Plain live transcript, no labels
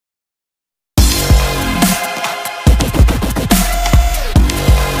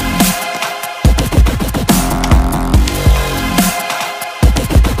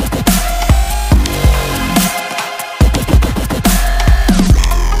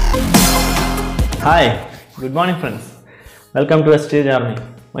Hi, good morning friends. Welcome to VESTIGE ARMY.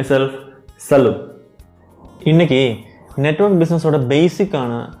 Myself, Salu. இன்னைக்கு network பிஸ்னஸோட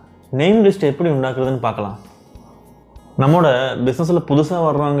பேசிக்கான name list எப்படி உண்டாக்குறதுன்னு பார்க்கலாம். நம்மளோட பிஸ்னஸில் புதுசாக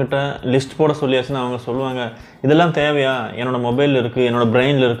வர்றவங்ககிட்ட லிஸ்ட் போட சொல்லியாச்சுன்னா அவங்க சொல்லுவாங்க, இதெல்லாம் தேவையா, என்னோட மொபைலில் இருக்குது, என்னோட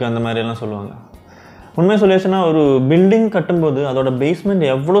பிரெயினில் இருக்குது, அந்த மாதிரியெல்லாம் சொல்லுவாங்க. உண்மையை சொல்லியாச்சுன்னா ஒரு பில்டிங் கட்டும்போது அதோட பேஸ்மெண்ட்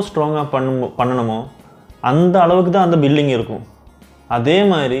எவ்வளோ ஸ்ட்ராங்காக பண்ணணுமோ அந்த அளவுக்கு தான் அந்த பில்டிங் இருக்கும். அதே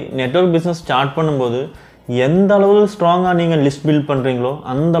மாதிரி நெட்வொர்க் பிஸ்னஸ் ஸ்டார்ட் பண்ணும்போது எந்த அளவில் ஸ்ட்ராங்காக நீங்கள் லிஸ்ட் பில்ட் பண்ணுறீங்களோ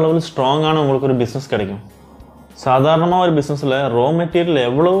அந்த அளவில் ஸ்ட்ராங்கான உங்களுக்கு ஒரு பிஸ்னஸ் கிடைக்கும். சாதாரணமாக ஒரு பிஸ்னஸில் ரா மெட்டீரியல்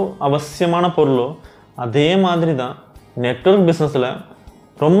எவ்வளோ அவசியமான பொருளோ அதே மாதிரி தான் நெட்வொர்க் பிஸ்னஸில்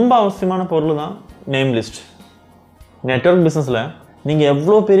ரொம்ப அவசியமான பொருள் தான் நேம் லிஸ்ட். நெட்வொர்க் பிஸ்னஸில் நீங்கள்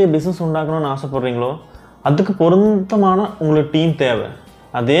எவ்வளோ பெரிய பிஸ்னஸ் உண்டாக்கணும்னு ஆசைப்பட்றீங்களோ அதுக்கு பொருத்தமான உங்களுக்கு டீம் தேவை.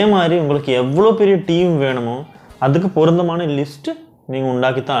 அதே மாதிரி உங்களுக்கு எவ்வளோ பெரிய டீம் வேணுமோ அதுக்கு பொருத்தமான லிஸ்ட்டு நீங்கள்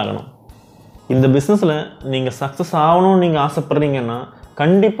உண்டாக்கி தான் ஆகணும். இந்த பிஸ்னஸில் நீங்கள் சக்ஸஸ் ஆகணும்னு நீங்கள் ஆசைப்பட்றீங்கன்னா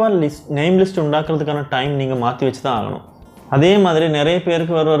கண்டிப்பாக நேம் லிஸ்ட் உண்டாக்குறதுக்கான டைம் நீங்கள் மாற்றி வச்சு தான் ஆகணும். அதே மாதிரி நிறைய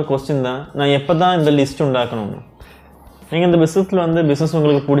பேருக்கு வர ஒரு கொஸ்டின் தான், நான் எப்போ தான் இந்த லிஸ்ட் உண்டாக்கணும்னு. நீங்கள் இந்த பிஸ்னஸில் பிஸ்னஸ்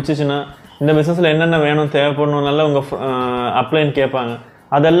உங்களுக்கு பிடிச்சிச்சின்னா இந்த பிஸ்னஸில் என்னென்ன வேணும் தேவைப்படணும் நல்லா உங்கள் அப்ளைன்னு கேட்பாங்க.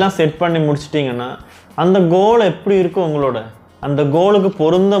 அதெல்லாம் செட் பண்ணி முடிச்சிட்டிங்கன்னா அந்த கோல் எப்படி இருக்கோ உங்களோட அந்த கோலுக்கு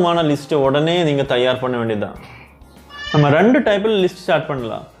பொருந்தமான லிஸ்ட்டை உடனே நீங்கள் தயார் பண்ண வேண்டியதுதான். நம்ம ரெண்டு டைப்பில் லிஸ்ட் ஸ்டார்ட்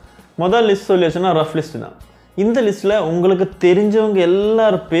பண்ணலாம். முதல் லிஸ்ட் சொல்லியாச்சுன்னா ரஃப் லிஸ்ட் தான். இந்த லிஸ்ட்டில் உங்களுக்கு தெரிஞ்சவங்க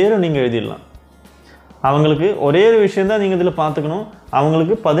எல்லார் பேரும் நீங்கள் எழுதிடலாம். அவங்களுக்கு ஒரே ஒரு விஷயந்தான் நீங்கள் இதில் பார்த்துக்கணும்,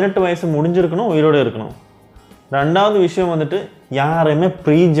 அவங்களுக்கு 18 வயசு முடிஞ்சிருக்கணும், உயிரோடு இருக்கணும். ரெண்டாவது விஷயம் யாரையுமே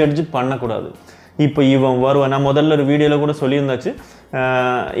ப்ரீ ஜட்ஜ் பண்ணக்கூடாது. இப்போ இவன் வருவான், நான் முதல்ல ஒரு வீடியோவில் கூட சொல்லியிருந்தாச்சு.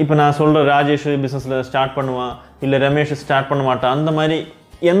 இப்போ நான் சொல்கிற ராஜேஷ் பிஸ்னஸில் ஸ்டார்ட் பண்ணுவான், இல்லை ரமேஷ் ஸ்டார்ட் பண்ண மாட்டான், அந்த மாதிரி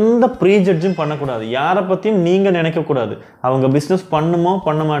எந்த ப்ரீ ஜட்ஜும் பண்ணக்கூடாது. யாரை பற்றியும் நீங்கள் நினைக்கக்கூடாது. அவங்க பிஸ்னஸ் பண்ணுமோ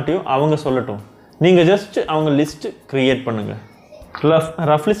பண்ண மாட்டியோ அவங்க சொல்லட்டும், நீங்கள் ஜஸ்ட் அவங்க லிஸ்ட்டு க்ரியேட் பண்ணுங்கள்.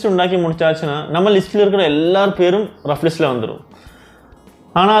 ரஃப் லிஸ்ட் உண்டாக்கி முடிச்சாச்சுன்னா நம்ம லிஸ்ட்டில் இருக்கிற எல்லார் பேரும் ரஃப் லிஸ்ட்டில் வந்துடும்.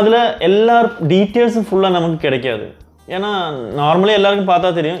 ஆனால் அதில் எல்லார் டீட்டெயில்ஸும் ஃபுல்லாக நமக்கு கிடைக்காது. ஏன்னா நார்மலி எல்லாருக்கும்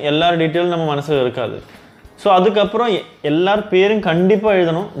பார்த்தா தெரியும், எல்லார் டீட்டெயிலும் நம்ம மனசில் இருக்காது. ஸோ அதுக்கப்புறம் எல்லார் பேரும் கண்டிப்பாக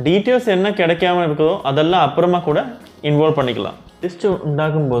எழுதணும். டீட்டெயில்ஸ் என்ன கிடைக்காம இருக்குதோ அதெல்லாம் அப்புறமா கூட இன்வால்வ் பண்ணிக்கலாம். லிஸ்ட்டு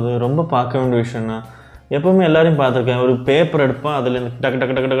உண்டாக்கும்போது ரொம்ப பார்க்க வேண்டிய விஷயம்னா, எப்போவுமே எல்லாரையும் பார்த்துருக்கேன், ஒரு பேப்பர் எடுப்பான், அதில் டக்கு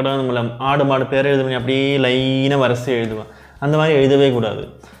டக்கு டக்கு டக்கு நம்மளை ஆடு மாடு பேரை எழுத பண்ணி அப்படியே லைனாக வரிசை எழுதுவேன். அந்த மாதிரி எழுதவே கூடாது.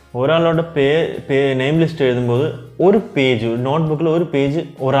 ஒரு ஆளோட நேம் லிஸ்ட் எழுதும்போது ஒரு பேஜ் நோட் புக்கில் ஒரு பேஜ்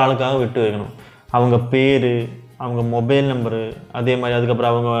ஒரு ஆளுக்காக விட்டு வைக்கணும். அவங்க பேர், அவங்க மொபைல் நம்பரு, அதே மாதிரி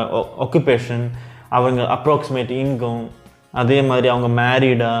அதுக்கப்புறம் அவங்க ஆக்குபேஷன், அவங்க அப்ராக்சிமேட் இன்கம், அதே மாதிரி அவங்க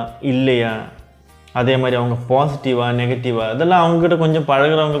மேரீடா இல்லையா, அதே மாதிரி அவங்க பாசிட்டிவா நெகட்டிவா, இதெல்லாம் அவங்ககிட்ட கொஞ்சம்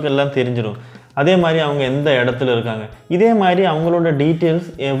பழகிறவங்களுக்கு எல்லாம் தெரிஞ்சிடும். அதே மாதிரி அவங்க எந்த இடத்துல இருக்காங்க, இதே மாதிரி அவங்களோட டீட்டெயில்ஸ்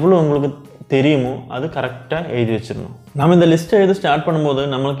எவ்வளோ உங்களுக்கு தெரியுமோ அது கரெக்டாக எழுதி வச்சிடணும். நம்ம இந்த லிஸ்ட்டை எழுதி ஸ்டார்ட் பண்ணும்போது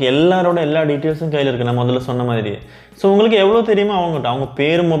நம்மளுக்கு எல்லாரோட எல்லா டீட்டெயில்ஸும் கையில் இருக்குது. நான் முதல்ல சொன்ன மாதிரியே. ஸோ உங்களுக்கு எவ்வளோ தெரியுமோ அவங்ககிட்ட அவங்க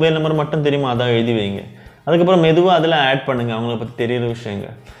பேர் மொபைல் நம்பர் மட்டும் தெரியுமோ அதான் எழுதி வைங்க. அதுக்கப்புறம் மெதுவாக அதில் ஆட் பண்ணுங்கள் அவங்கள பற்றி தெரியிற விஷயங்க.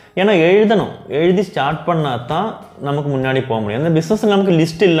 ஏன்னா எழுதி ஸ்டார்ட் பண்ணால் தான் நமக்கு முன்னாடி போக முடியும். அந்த பிஸ்னஸில் நமக்கு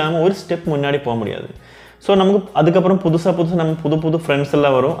லிஸ்ட் இல்லாமல் ஒரு ஸ்டெப் முன்னாடி போக முடியாது. ஸோ நமக்கு அதுக்கப்புறம் புதுசாக நம்ம புது ஃப்ரெண்ட்ஸ்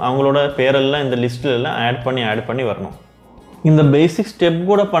எல்லாம் வரும், அவங்களோட பேரெல்லாம் இந்த லிஸ்ட்டில் எல்லாம் ஆட் பண்ணி வரணும். இந்த பேசிக் ஸ்டெப்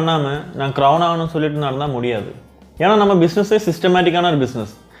கூட பண்ணாமல் நான் க்ரௌன் ஆகணும்னு சொல்லிட்டு நடந்தால் முடியாது. ஏன்னா நம்ம பிஸ்னஸே சிஸ்டமேட்டிக்கான ஒரு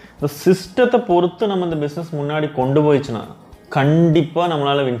பிஸ்னஸ். இந்த சிஸ்டத்தை பொறுத்து நம்ம இந்த பிஸ்னஸ் முன்னாடி கொண்டு போயிடுச்சுன்னா கண்டிப்பாக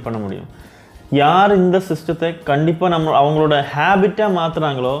நம்மளால் வின் பண்ண முடியும். யார் இந்த சிஸ்டத்தை கண்டிப்பாக அவங்களோட ஹேபிட்டாக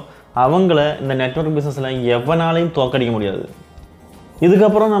மாற்றுறாங்களோ அவங்கள இந்த நெட்வொர்க் பிஸ்னஸில் எவனாலையும் தோக்கடிக்க முடியாது.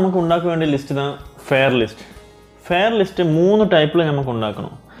 இதுக்கப்புறம் நமக்கு உண்டாக்க வேண்டிய லிஸ்ட்டு தான் ஃபேர் லிஸ்ட். ஃபேர் லிஸ்ட்டு 3 டைப்பில் நமக்கு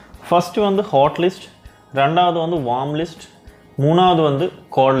உண்டாக்கணும். ஃபஸ்ட்டு ஹாட் லிஸ்ட், ரெண்டாவது வார்ம் லிஸ்ட், மூணாவது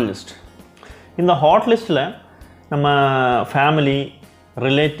கோல்ட் லிஸ்ட். இந்த ஹாட் லிஸ்ட்டில் நம்ம ஃபேமிலி,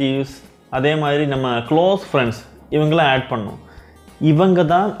 ரிலேட்டிவ்ஸ், அதே மாதிரி நம்ம க்ளோஸ் ஃப்ரெண்ட்ஸ் இவங்களாம் ஆட் பண்ணணும். இவங்க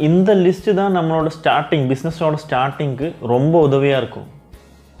தான், இந்த லிஸ்ட்டு தான் நம்மளோட பிஸ்னஸோட ஸ்டார்டிங்க்கு ரொம்ப உதவியாக இருக்கும்.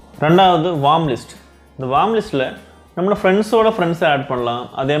 ரெண்டாவது வார்ம் லிஸ்ட். இந்த வார்ம் லிஸ்ட்டில் நம்மளோட ஃப்ரெண்ட்ஸை ஆட் பண்ணலாம்.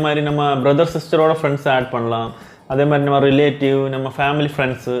 அதே மாதிரி நம்ம பிரதர் சிஸ்டரோட ஃப்ரெண்ட்ஸை ஆட் பண்ணலாம். அதே மாதிரி நம்ம ரிலேட்டிவ், நம்ம ஃபேமிலி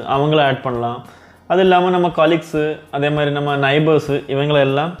ஃப்ரெண்ட்ஸு அவங்கள ஆட் பண்ணலாம். அது இல்லாமல் நம்ம கலீக்ஸு, அதே மாதிரி நம்ம நைபர்ஸு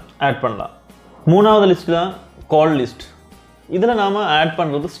இவங்களெல்லாம் ஆட் பண்ணலாம். மூணாவது லிஸ்ட்டு தான் கோல்ட் லிஸ்ட். இதில் நாம் ஆட்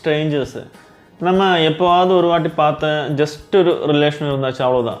பண்ணுறது ஸ்ட்ரேஞ்சர்ஸு. நம்ம எப்போவாவது ஒரு வாட்டி பார்த்தேன், ஜஸ்ட் ஒரு ரிலேஷன் இருந்தாச்சு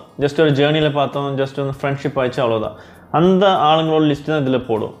அவ்வளோதான், ஜஸ்ட் ஒரு ஜேர்னியில் பார்த்தோம், ஜஸ்ட் ஒரு ஃப்ரெண்ட்ஷிப் ஆயிடுச்சு அவ்வளோதான், அந்த ஆளுங்களோட லிஸ்ட்டு தான் இதில்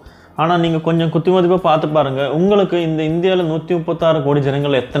போடும். ஆனால் நீங்கள் கொஞ்சம் குத்தி மதிப்பாக பார்த்து பாருங்கள், உங்களுக்கு இந்த இந்தியாவில் 136 கோடி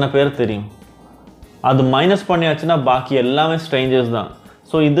ஜனங்கள் எத்தனை பேர் தெரியும்? அது மைனஸ் பண்ணியாச்சுன்னா பாக்கி எல்லாமே ஸ்ட்ரேஞ்சர்ஸ் தான்.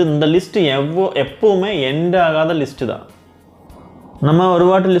 ஸோ இந்த லிஸ்ட்டு எப்போவுமே எண்ட் ஆகாத லிஸ்ட்டு தான். நம்ம ஒரு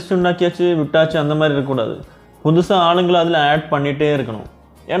வாட்டி லிஸ்ட் உண்டாக்கியாச்சு விட்டாச்சு அந்த மாதிரி இருக்கக்கூடாது. புதுசாக ஆளுங்களை அதில் ஆட் பண்ணிகிட்டே இருக்கணும்.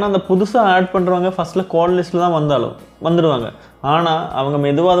 ஏன்னா அந்த புதுசாக ஆட் பண்ணுறவங்க ஃபஸ்ட்டில் கோல்ட் லிஸ்ட்டில் தான் வந்துடுவாங்க. ஆனால் அவங்க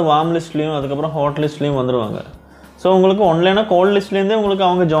மெதுவாக அது வார்ம் லிஸ்ட்லேயும் அதுக்கப்புறம் ஹாட் லிஸ்ட்லேயும் வந்துடுவாங்க. ஸோ உங்களுக்கு ஒன்லைனா கோல்ட் லிஸ்ட்லேருந்தே உங்களுக்கு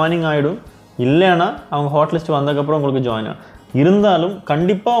அவங்க ஜாயினிங் ஆகிடும். இல்லைன்னா அவங்க ஹாட் லிஸ்ட் வந்ததுக்கப்புறம் உங்களுக்கு ஜாயின் ஆகும். இருந்தாலும்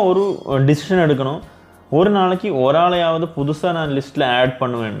கண்டிப்பாக ஒரு டிசிஷன் எடுக்கணும். ஒரு நாளைக்கு ஒரு ஆளையாவது புதுசாக நான் லிஸ்ட்டில் ஆட்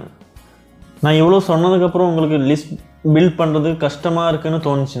பண்ணுவேன்னு. நான் இவ்வளோ சொன்னதுக்கப்புறம் உங்களுக்கு லிஸ்ட் பில்ட் பண்ணுறது கஷ்டமாக இருக்குதுன்னு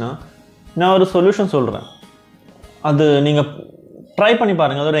தோணுச்சுன்னா நான் ஒரு சொல்யூஷன் சொல்கிறேன். அது நீங்கள் ட்ரை பண்ணி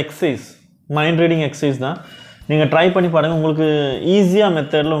பாருங்கள். அது ஒரு எக்ஸசைஸ், மைண்ட் ரீடிங் எக்ஸசைஸ் தான். நீங்கள் ட்ரை பண்ணி பாருங்கள். உங்களுக்கு ஈஸியாக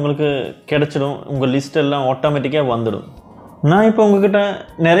மெத்தடில் உங்களுக்கு கிடச்சிடும். உங்கள் லிஸ்ட் எல்லாம் ஆட்டோமேட்டிக்காக வந்துடும். நான் இப்போ உங்கள்கிட்ட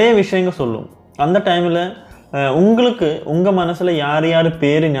நிறைய விஷயங்கள் சொல்லும். அந்த டைமில் உங்களுக்கு உங்கள் மனசில் யார் யார்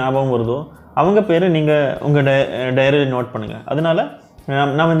பேர் ஞாபகம் வருதோ அவங்க பேர் நீங்கள் உங்கள் டைரியில் நோட் பண்ணுங்கள். அதனால்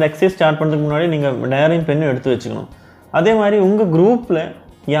நம்ம இந்த எக்ஸசைஸ் ஸ்டார்ட் பண்ணுறதுக்கு முன்னாடி நீங்கள் டைரியும் பெண்ணும் எடுத்து வச்சுக்கணும். அதே மாதிரி உங்கள் குரூப்பில்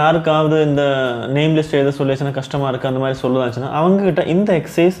யாருக்காவது இந்த நேம் லிஸ்ட் எழுத சொல்லிச்சுன்னா கஷ்டமாக இருக்குது அந்த மாதிரி சொல்லுதாச்சுன்னா அவங்ககிட்ட இந்த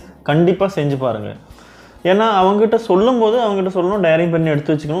எக்ஸசைஸ் கண்டிப்பாக செஞ்சு பாருங்கள். ஏன்னா அவங்ககிட்ட சொல்லும்போது அவங்ககிட்ட சொல்லணும், டைரியும் பெண்ணை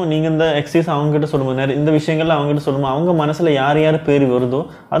எடுத்து வச்சுக்கணும். நீங்கள் இந்த எக்ஸசைஸ் அவங்ககிட்ட சொல்லும்போது நிறைய இந்த விஷயங்கள்லாம் அவங்ககிட்ட சொல்லும்போது அவங்க மனசில் யார் யார் பேர் வருதோ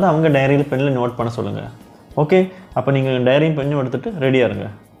அதை அவங்க டைரியில் பெண்ணில் நோட் பண்ண சொல்லுங்கள். ஓகே, அப்போ நீங்கள் டைரியும் பெண்ணும் எடுத்துகிட்டு ரெடியாக இருங்க.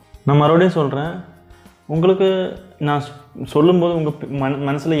 நான் மறுபடியும் சொல்கிறேன், உங்களுக்கு நான் சொல்லும்போது உங்கள்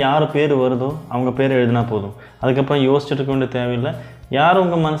மனசில் யார் பேர் வருதோ அவங்க பேர் எழுதினா போதும். அதுக்கப்புறம் யோசிச்சுட்டு இருக்க வேண்டிய தேவையில்லை. யார்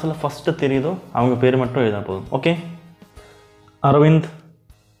உங்கள் மனசில் ஃபஸ்ட்டு தெரியுதோ அவங்க பேர் மட்டும் எழுதினா போதும். ஓகே, அரவிந்த்,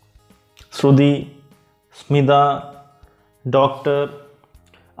 ஸ்ருதி, Smitha, doctor,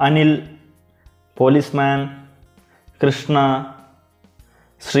 Anil, policeman, Krishna,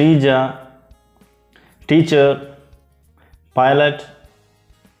 Sreeja, teacher, pilot,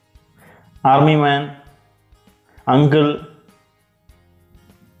 army man, uncle,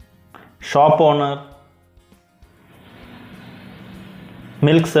 shop owner,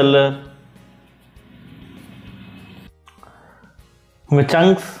 milk seller, உங்கள்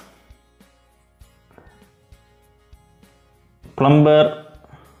சங்க்ஸ், பிளம்பர்,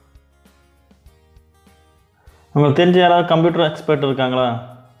 உங்களுக்கு தெரிஞ்ச யாராவது கம்ப்யூட்டர் எக்ஸ்பர்ட் இருக்காங்களா?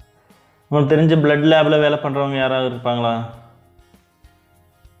 உங்களுக்கு தெரிஞ்ச பிளட் லேபில் வேலை பண்ணுறவங்க யாராவது இருப்பாங்களா?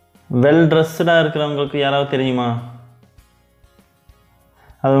 வெல் ட்ரெஸ்டாக இருக்கிறவங்களுக்கு யாராவது தெரியுமா?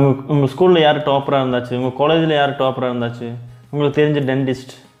 அது உங்கள் ஸ்கூலில் யார் டாப்பராக இருந்தாச்சு, உங்கள் காலேஜில் யார் டாப்பராக இருந்தாச்சு, உங்களுக்கு தெரிஞ்ச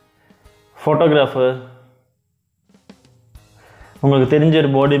டென்டிஸ்ட், ஃபோட்டோகிராஃபர், உங்களுக்கு தெரிஞ்ச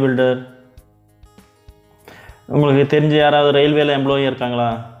ஒரு பாடி பில்டர், உங்களுக்கு தெரிஞ்ச யாராவது ரயில்வேல எம்ப்ளாயி இருக்காங்களா?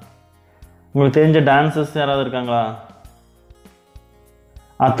 உங்களுக்கு தெரிஞ்ச டான்சர்ஸ் யாராவது இருக்காங்களா?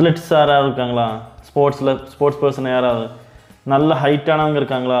 அத்லெட்ஸ் யாராவது இருக்காங்களா? ஸ்போர்ட்ஸ் பர்சன் யாராவது நல்ல ஹைட்டானவங்க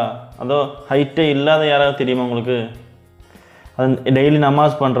இருக்காங்களா? அதோ ஹைட்டே இல்லாத யாராவது தெரியுமா உங்களுக்கு? அது டெய்லி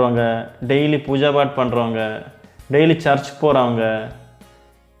நமாஸ் பண்ணுறவங்க, டெய்லி பூஜா பாட் பண்ணுறவங்க, டெய்லி சர்ச் போகிறவங்க,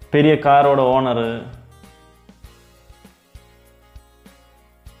 பெரிய காரோட ஓனரு,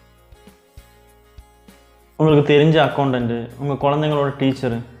 உங்களுக்கு தெரிஞ்ச அக்கௌண்டண்ட்டு, உங்கள் குழந்தைங்களோட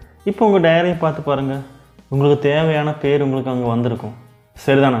டீச்சரு. இப்போ உங்கள் டைரியை பார்த்து பாருங்கள், உங்களுக்கு தேவையான பேர் உங்களுக்கு அங்கே வந்திருக்கும்.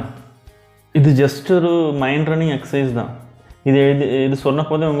 சரிதானே? இது ஜஸ்ட் ஒரு மைண்ட் ரன்னிங் எக்ஸசைஸ் தான். இது சொன்ன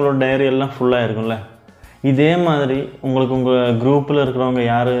போதே உங்களோட டைரி எல்லாம் ஃபுல்லாக இருக்கும்ல. இதே மாதிரி உங்களுக்கு உங்கள் குரூப்பில் இருக்கிறவங்க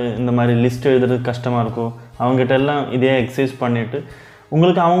யார் இந்த மாதிரி லிஸ்ட் எழுதுறது கஷ்டமாக இருக்கோ அவங்ககிட்ட எல்லாம் இதே எக்ஸசைஸ் பண்ணிவிட்டு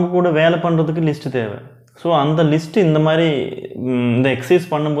உங்களுக்கு அவங்க கூட வேலை பண்ணுறதுக்கு லிஸ்ட்டு தேவை. ஸோ அந்த லிஸ்ட்டு இந்த மாதிரி இந்த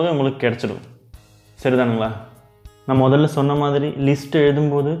எக்ஸசைஸ் பண்ணும்போது உங்களுக்கு கிடச்சிடும். சரிதானுங்களா? நான் முதல்ல சொன்ன மாதிரி லிஸ்ட்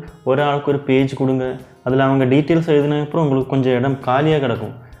எழுதும்போது ஒரு ஆளுக்கு ஒரு பேஜ் கொடுங்க. அதில் அவங்க டீட்டெயில்ஸ் எழுதினப்புறம் உங்களுக்கு கொஞ்சம் இடம் காலியாக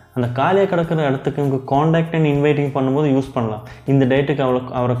கிடக்கும். அந்த காலியாக கிடக்கிற இடத்துக்கு உங்கள் காண்டாக்ட் அண்ட் இன்வைட்டிங் பண்ணும்போது யூஸ் பண்ணலாம். இந்த டேட்டுக்கு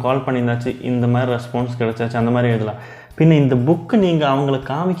அவரை கால் பண்ணியிருந்தாச்சு, இந்த மாதிரி ரெஸ்பான்ஸ் கிடச்சாச்சு, அந்த மாதிரி எழுதலாம். பின்ன இந்த புக்கு நீங்கள் அவங்கள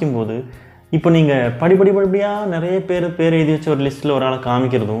காமிக்கும்போது இப்போ நீங்கள் படிப்படியாக நிறைய பேர் எழுதி வச்ச ஒரு லிஸ்ட்டில் ஒரு ஆளை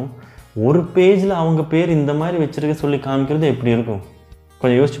காமிக்கிறதும் ஒரு பேஜில் அவங்க பேர் இந்த மாதிரி வச்சுருக்க சொல்லி காமிக்கிறது எப்படி இருக்கும்?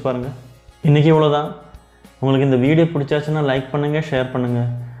 கொஞ்சம் யோசிச்சு பாருங்கள். இன்றைக்கி இவ்வளோதான். உங்களுக்கு இந்த வீடியோ பிடிச்சாச்சுன்னா லைக் பண்ணுங்கள், ஷேர் பண்ணுங்கள்.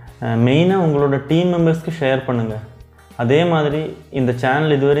 மெயினாக உங்களோட டீம் மெம்பர்ஸ்க்கு ஷேர் பண்ணுங்கள். அதே மாதிரி இந்த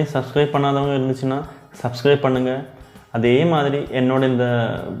சேனல் இதுவரையும் சப்ஸ்கிரைப் பண்ணாதவங்க இருந்துச்சுன்னா சப்ஸ்கிரைப் பண்ணுங்கள். அதே மாதிரி என்னோட இந்த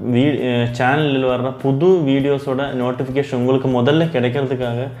சேனலில் வர்ற புது வீடியோஸோட நோட்டிஃபிகேஷன் உங்களுக்கு முதல்ல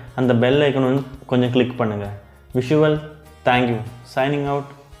கிடைக்கிறதுக்காக அந்த பெல் ஐக்கன் வந்து கொஞ்சம் கிளிக் பண்ணுங்கள். Visual thank you. Signing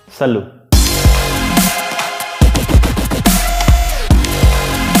out. சல்லு.